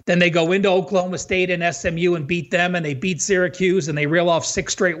 Then they go into Oklahoma State and SMU and beat them, and they beat Syracuse, and they reel off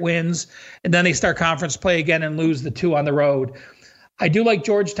 6 straight wins. And then they start conference play again and lose the 2 on the road. I do like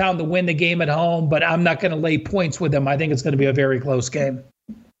Georgetown to win the game at home, but I'm not going to lay points with them. I think it's going to be a very close game.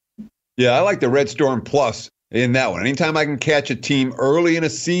 Yeah, I like the Red Storm plus in that one. Anytime I can catch a team early in a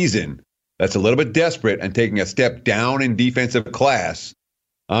season that's a little bit desperate and taking a step down in defensive class,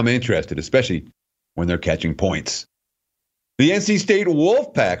 I'm interested, especially when they're catching points. The NC State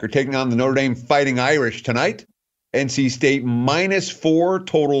Wolfpack are taking on the Notre Dame Fighting Irish tonight. NC State -4,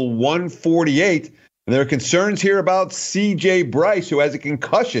 total 148. And there are concerns here about C.J. Bryce, who has a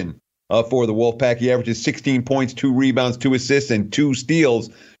concussion for the Wolfpack. He averages 16 points, 2 rebounds, 2 assists, and 2 steals.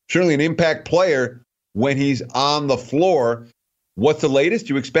 Certainly an impact player when he's on the floor. What's the latest?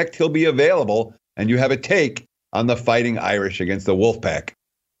 You expect he'll be available, and you have a take on the Fighting Irish against the Wolfpack.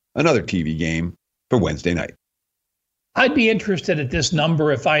 Another TV game for Wednesday night. I'd be interested at this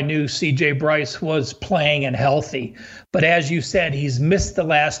number if I knew C.J. Bryce was playing and healthy. But as you said, he's missed the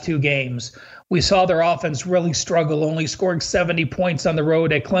last 2 games. We saw their offense really struggle, only scoring 70 points on the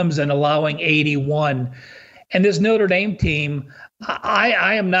road at Clemson, allowing 81. And this Notre Dame team,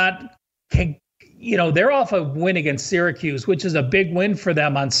 I am not, they're off a win against Syracuse, which is a big win for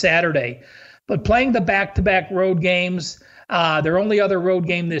them on Saturday. But playing the back-to-back road games, their only other road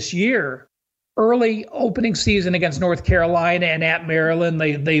game this year, early opening season against North Carolina and at Maryland,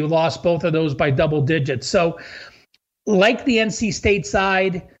 they lost both of those by double digits. So like the NC State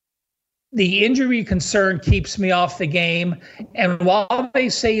side, the injury concern keeps me off the game. And while they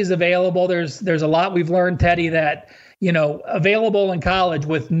say he's available, there's a lot we've learned, Teddy, that, available in college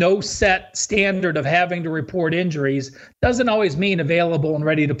with no set standard of having to report injuries doesn't always mean available and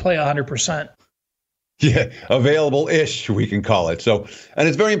ready to play 100%. Yeah, available-ish, we can call it. So, and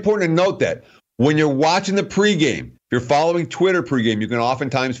it's very important to note that when you're watching the pregame, if you're following Twitter pregame, you can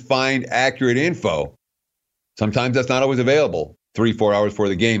oftentimes find accurate info. Sometimes that's not always available 3-4 hours before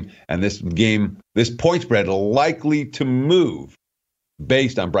the game. And this point spread likely to move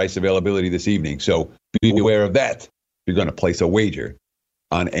based on Bryce availability this evening. So be aware of that. You're going to place a wager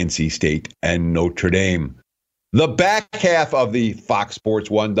on NC State and Notre Dame. The back half of the Fox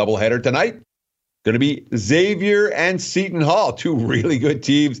Sports 1 doubleheader tonight going to be Xavier and Seton Hall, 2 really good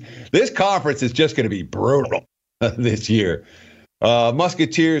teams. This conference is just going to be brutal this year.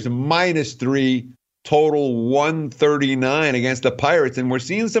 Musketeers -3, total 139 against the Pirates, and we're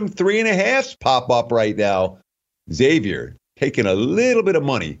seeing some 3.5s pop up right now. Xavier taking a little bit of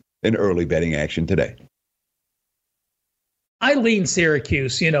money in early betting action today. I lean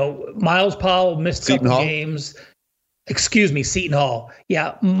Syracuse. Miles Powell missed a couple games. Excuse me, Seton Hall.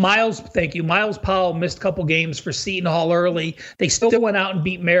 Yeah, thank you. Miles Powell missed a couple games for Seton Hall early. They still went out and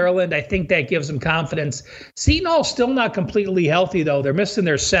beat Maryland. I think that gives them confidence. Seton Hall's still not completely healthy, though. They're missing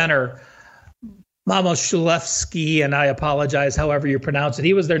their center, Mamo Shulevsky, and I apologize however you pronounce it.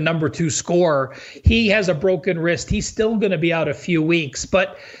 He was their number 2 scorer. He has a broken wrist. He's still going to be out a few weeks.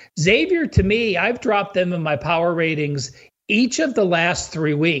 But Xavier, to me, I've dropped them in my power ratings each of the last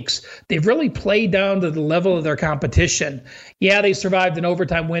 3 weeks. They've really played down to the level of their competition. Yeah, they survived an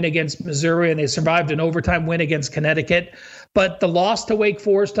overtime win against Missouri, and they survived an overtime win against Connecticut. But the loss to Wake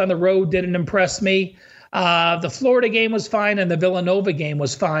Forest on the road didn't impress me. The Florida game was fine, and the Villanova game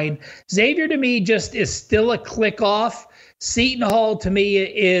was fine. Xavier, to me, just is still a click off. Seton Hall, to me,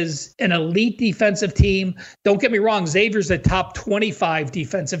 is an elite defensive team. Don't get me wrong, Xavier's a top 25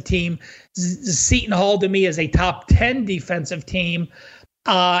 defensive team. Seton Hall, to me, is a top 10 defensive team.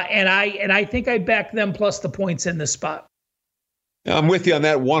 And I think I back them plus the points in this spot. I'm with you on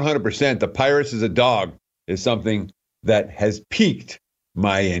that 100%. The Pirates as a dog is something that has piqued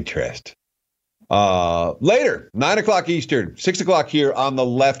my interest. Later, 9 o'clock Eastern, 6 o'clock here on the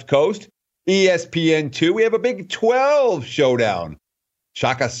left coast. ESPN2, we have a Big 12 showdown.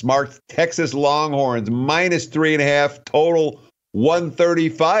 Shaka Smart's Texas Longhorns -3.5, total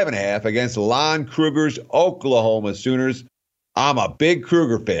 135.5 against Lon Kruger's Oklahoma Sooners. I'm a big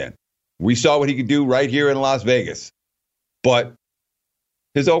Kruger fan. We saw what he could do right here in Las Vegas. But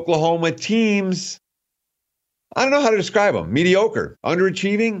his Oklahoma teams, I don't know how to describe them. Mediocre,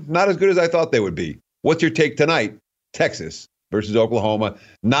 underachieving, not as good as I thought they would be. What's your take tonight? Texas versus Oklahoma.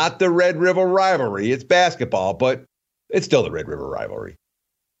 Not the Red River rivalry. It's basketball, but it's still the Red River rivalry.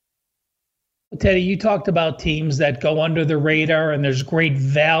 Teddy, you talked about teams that go under the radar and there's great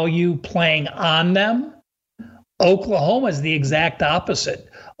value playing on them. Oklahoma is the exact opposite.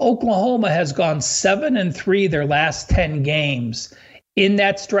 Oklahoma has gone 7-3 their last 10 games. In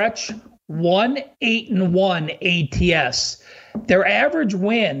that stretch, 1-8-1 ATS. Their average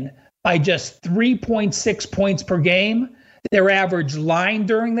win by just 3.6 points per game. Their average line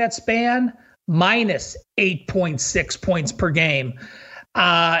during that span, minus 8.6 points per game.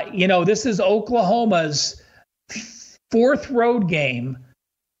 This is Oklahoma's fourth road game.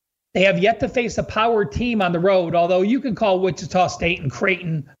 They have yet to face a power team on the road, although you can call Wichita State and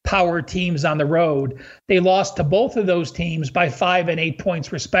Creighton power teams on the road. They lost to both of those teams by 5 and 8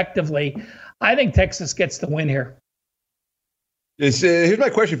 points, respectively. I think Texas gets the win here. Here's my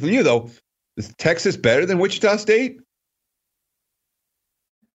question for you, though. Is Texas better than Wichita State?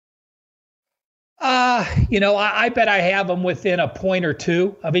 I bet I have them within a point or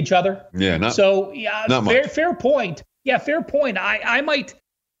two of each other. Yeah, not much. Fair point. Yeah, fair point. I might,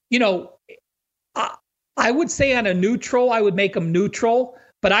 I would say on a neutral, I would make them neutral,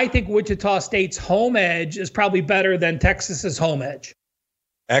 but I think Wichita State's home edge is probably better than Texas's home edge.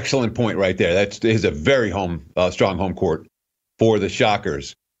 Excellent point right there. That is a very strong home court for the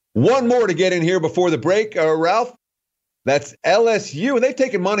Shockers. One more to get in here before the break, Ralph. That's LSU, and they've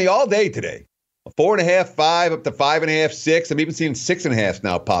taken money all day today. 4.5, 5, up to 5.5, 6. I'm even seeing 6.5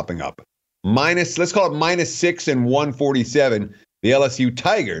 now popping up. Let's call it -6 and 147. The LSU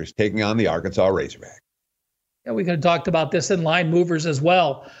Tigers taking on the Arkansas Razorback. Yeah, we could have talked about this in line movers as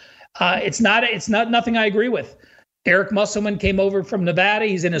well. It's not nothing I agree with. Eric Musselman came over from Nevada.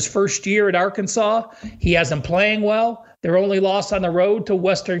 He's in his first year at Arkansas. He hasn't playing well. Their only loss on the road to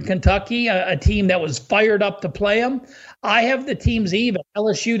Western Kentucky, a team that was fired up to play them. I have the teams even.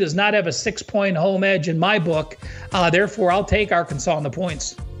 LSU does not have a 6-point home edge in my book. Therefore, I'll take Arkansas on the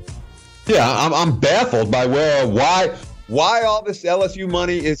points. Yeah, I'm baffled by why all this LSU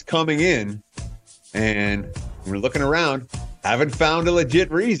money is coming in. And we're looking around, haven't found a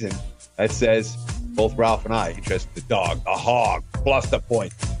legit reason that says both Ralph and I trust the dog, the hog, plus the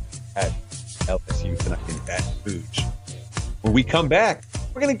point at LSU tonight in Baton Rouge. When we come back,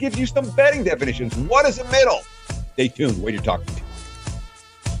 we're going to give you some betting definitions. What is a middle? Stay tuned. Wait, you're talking to.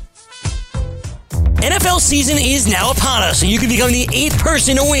 NFL season is now upon us, and you can become the 8th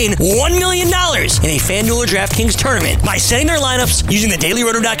person to win $1 million in a FanDuel or DraftKings tournament by setting their lineups using the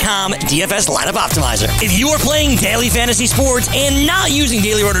DailyRoto.com DFS lineup optimizer. If you are playing daily fantasy sports and not using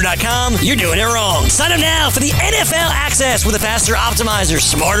DailyRoto.com, you're doing it wrong. Sign up now for the NFL access with a faster optimizer,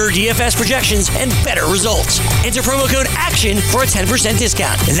 smarter DFS projections, and better results. Enter promo code ACTION for a 10%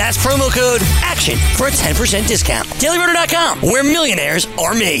 discount. That's promo code ACTION for a 10% discount. DailyRoto.com, where millionaires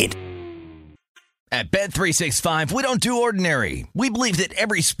are made. At Bet365, we don't do ordinary. We believe that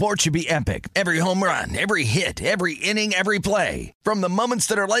every sport should be epic. Every home run, every hit, every inning, every play. From the moments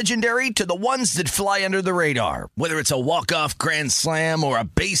that are legendary to the ones that fly under the radar. Whether it's a walk-off grand slam or a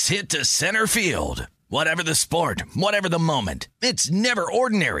base hit to center field. Whatever the sport, whatever the moment. It's never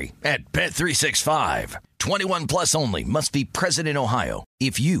ordinary at Bet365. 21 plus only. Must be present in Ohio.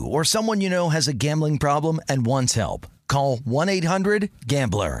 If you or someone you know has a gambling problem and wants help, call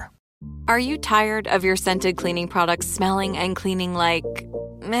 1-800-GAMBLER. Are you tired of your scented cleaning products smelling and cleaning like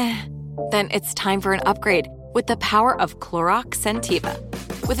meh? Then it's time for an upgrade with the power of Clorox Scentiva.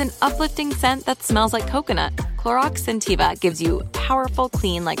 With an uplifting scent that smells like coconut, Clorox Scentiva gives you powerful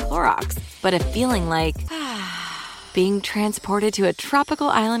clean like Clorox, but a feeling like being transported to a tropical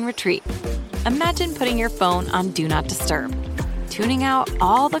island retreat. Imagine putting your phone on Do Not Disturb, tuning out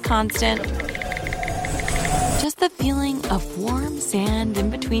all the constant, just the feeling of warm sand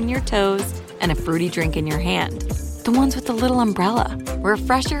in between your toes and a fruity drink in your hand. The ones with the little umbrella.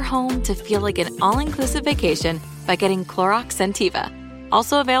 Refresh your home to feel like an all-inclusive vacation by getting Clorox Scentiva.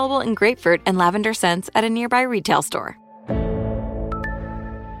 Also available in grapefruit and lavender scents at a nearby retail store.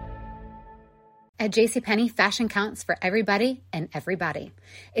 At JCPenney, fashion counts for everybody and everybody.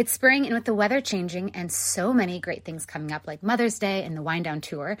 It's spring, and with the weather changing and so many great things coming up like Mother's Day and the Wind Down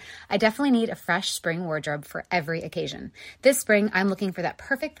Tour, I definitely need a fresh spring wardrobe for every occasion. This spring, I'm looking for that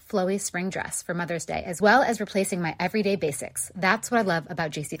perfect flowy spring dress for Mother's Day, as well as replacing my everyday basics. That's what I love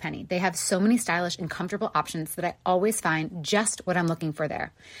about JCPenney. They have so many stylish and comfortable options that I always find just what I'm looking for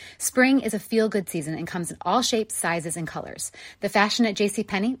there. Spring is a feel-good season and comes in all shapes, sizes, and colors. The fashion at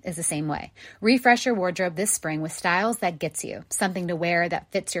JCPenney is the same way. Refresh your wardrobe this spring with styles that gets you, something to wear that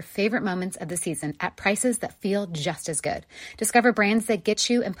fits your favorite moments of the season at prices that feel just as good. Discover brands that get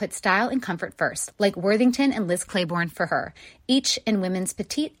you and put style and comfort first, like Worthington and Liz Claiborne for her, each in women's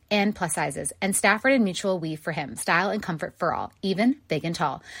petite and plus sizes, and Stafford and Mutual Weave for him, style and comfort for all, even big and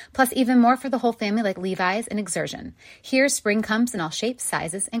tall. Plus even more for the whole family like Levi's and Exertion. Here, spring comes in all shapes,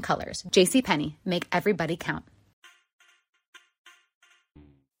 sizes, and colors. JCPenney, make everybody count.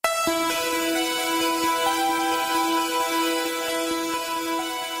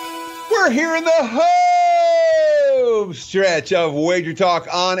 We're here in the home stretch of Wager Talk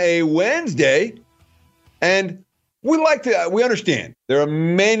on a Wednesday. And we understand there are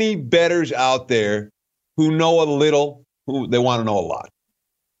many bettors out there who know a little, who they want to know a lot.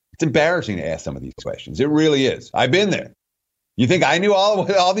 It's embarrassing to ask some of these questions. It really is. I've been there. You think I knew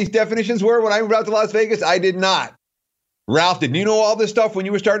what all these definitions were when I moved out to Las Vegas? I did not. Ralph, did you know all this stuff when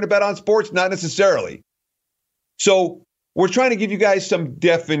you were starting to bet on sports? Not necessarily. So we're trying to give you guys some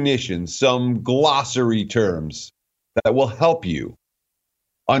definitions, some glossary terms that will help you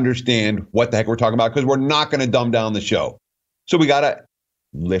understand what the heck we're talking about, because we're not going to dumb down the show. So we got to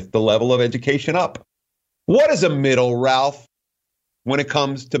lift the level of education up. What is a middle, Ralph, when it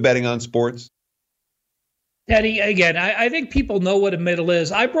comes to betting on sports? Teddy, again, I think people know what a middle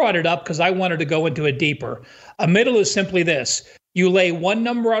is. I brought it up because I wanted to go into it deeper. A middle is simply this. You lay one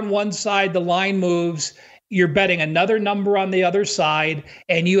number on one side, the line moves, you're betting another number on the other side,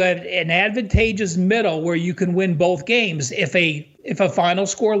 and you have an advantageous middle where you can win both games if a final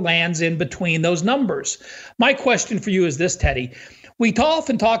score lands in between those numbers. My question for you is this, Teddy. We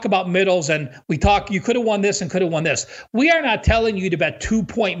often talk about middles, and you could have won this and could have won this. We are not telling you to bet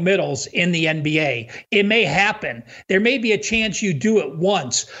 2-point middles in the NBA. It may happen. There may be a chance you do it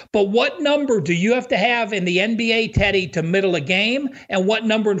once. But what number do you have to have in the NBA, Teddy, to middle a game? And what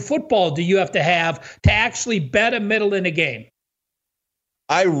number in football do you have to have to actually bet a middle in a game?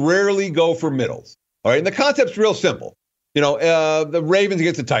 I rarely go for middles. All right. And the concept's real simple. The Ravens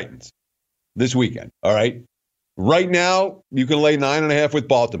against the Titans this weekend. All right. Right now, you can lay 9.5 with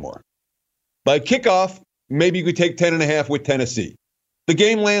Baltimore. By kickoff, maybe you could take 10.5 with Tennessee. The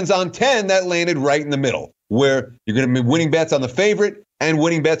game lands on 10. That landed right in the middle, where you're going to be winning bets on the favorite and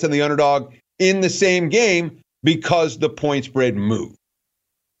winning bets on the underdog in the same game because the point spread moved.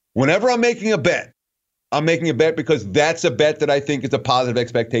 Whenever I'm making a bet because that's a bet that I think is a positive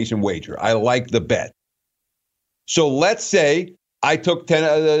expectation wager. I like the bet. So let's say I took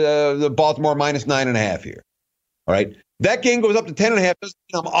the Baltimore minus 9.5 here. All right. That game goes up to 10.5. Doesn't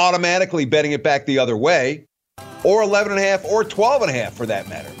mean I'm automatically betting it back the other way, or 11.5 or 12.5 for that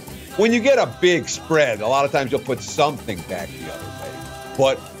matter. When you get a big spread, a lot of times you'll put something back the other way.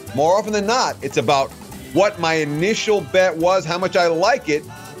 But more often than not, it's about what my initial bet was, how much I like it,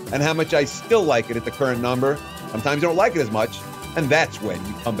 and how much I still like it at the current number. Sometimes you don't like it as much, and that's when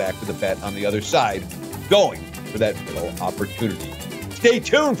you come back with a bet on the other side, going for that middle opportunity. Stay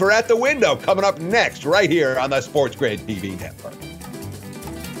tuned for At the Window, coming up next right here on the Sports Grid TV Network.